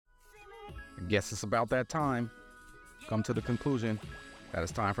guess it's about that time. Come to the conclusion that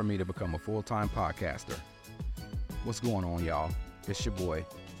it's time for me to become a full-time podcaster. What's going on, y'all? It's your boy,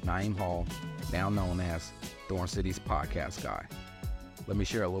 Naeem Hall, now known as Thorn City's podcast guy. Let me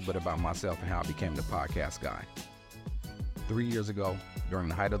share a little bit about myself and how I became the podcast guy. 3 years ago, during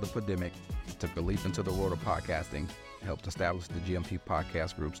the height of the pandemic, I took a leap into the world of podcasting and helped establish the GMP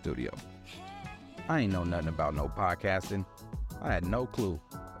Podcast Group studio. I ain't know nothing about no podcasting. I had no clue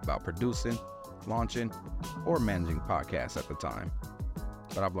about producing, launching, or managing podcasts at the time.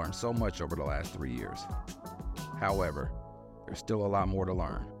 But I've learned so much over the last 3 years. However, there's still a lot more to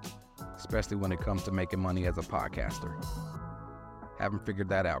learn, especially when it comes to making money as a podcaster. Haven't figured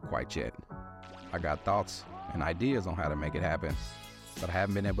that out quite yet. I got thoughts and ideas on how to make it happen, but I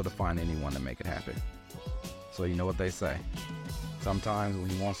haven't been able to find anyone to make it happen. So you know what they say. Sometimes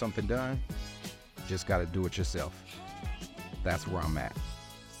when you want something done, you just gotta do it yourself. That's where I'm at.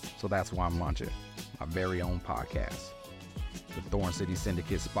 So that's why I'm launching my very own podcast, the Thorn City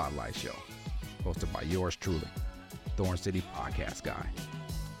Syndicate Spotlight Show, hosted by yours truly, Thorn City Podcast Guy.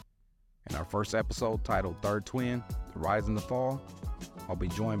 In our first episode, titled Third Twin, The Rise and the Fall, I'll be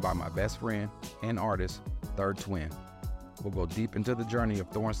joined by my best friend and artist, Third Twin. We'll go deep into the journey of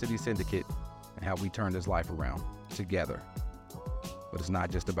Thorn City Syndicate and how we turned his life around together. But it's not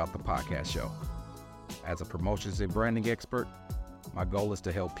just about the podcast show. As a promotions and branding expert, my goal is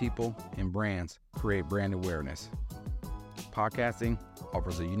to help people and brands create brand awareness. Podcasting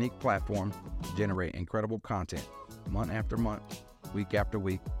offers a unique platform to generate incredible content month after month, week after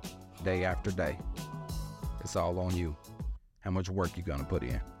week, day after day. It's all on you, how much work you're gonna put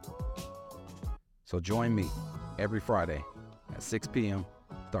in. So join me every Friday at 6 p.m.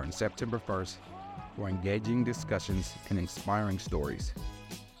 starting September 1st for engaging discussions and inspiring stories.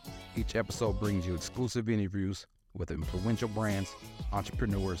 Each episode brings you exclusive interviews with influential brands,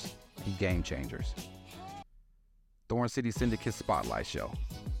 entrepreneurs, and game changers. Thorn City Syndicate Spotlight Show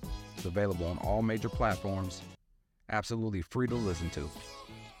is available on all major platforms, absolutely free to listen to.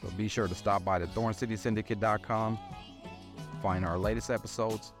 So be sure to stop by to thorncitysyndicate.com, find our latest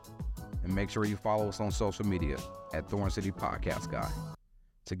episodes, and make sure you follow us on social media at Thorn City Podcast Guy.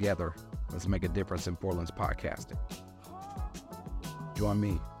 Together, let's make a difference in Portland's podcasting. Join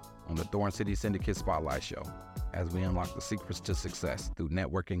me on the Thorn City Syndicate Spotlight Show as we unlock the secrets to success through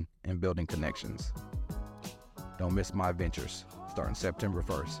networking and building connections. Don't miss my adventures starting September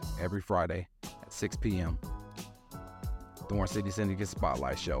 1st, every Friday at 6 p.m. Thorn City Syndicate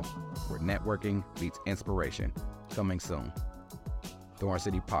Spotlight Show, where networking meets inspiration. Coming soon. Thorn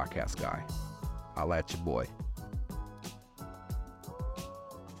City Podcast Guy. Holla at your boy.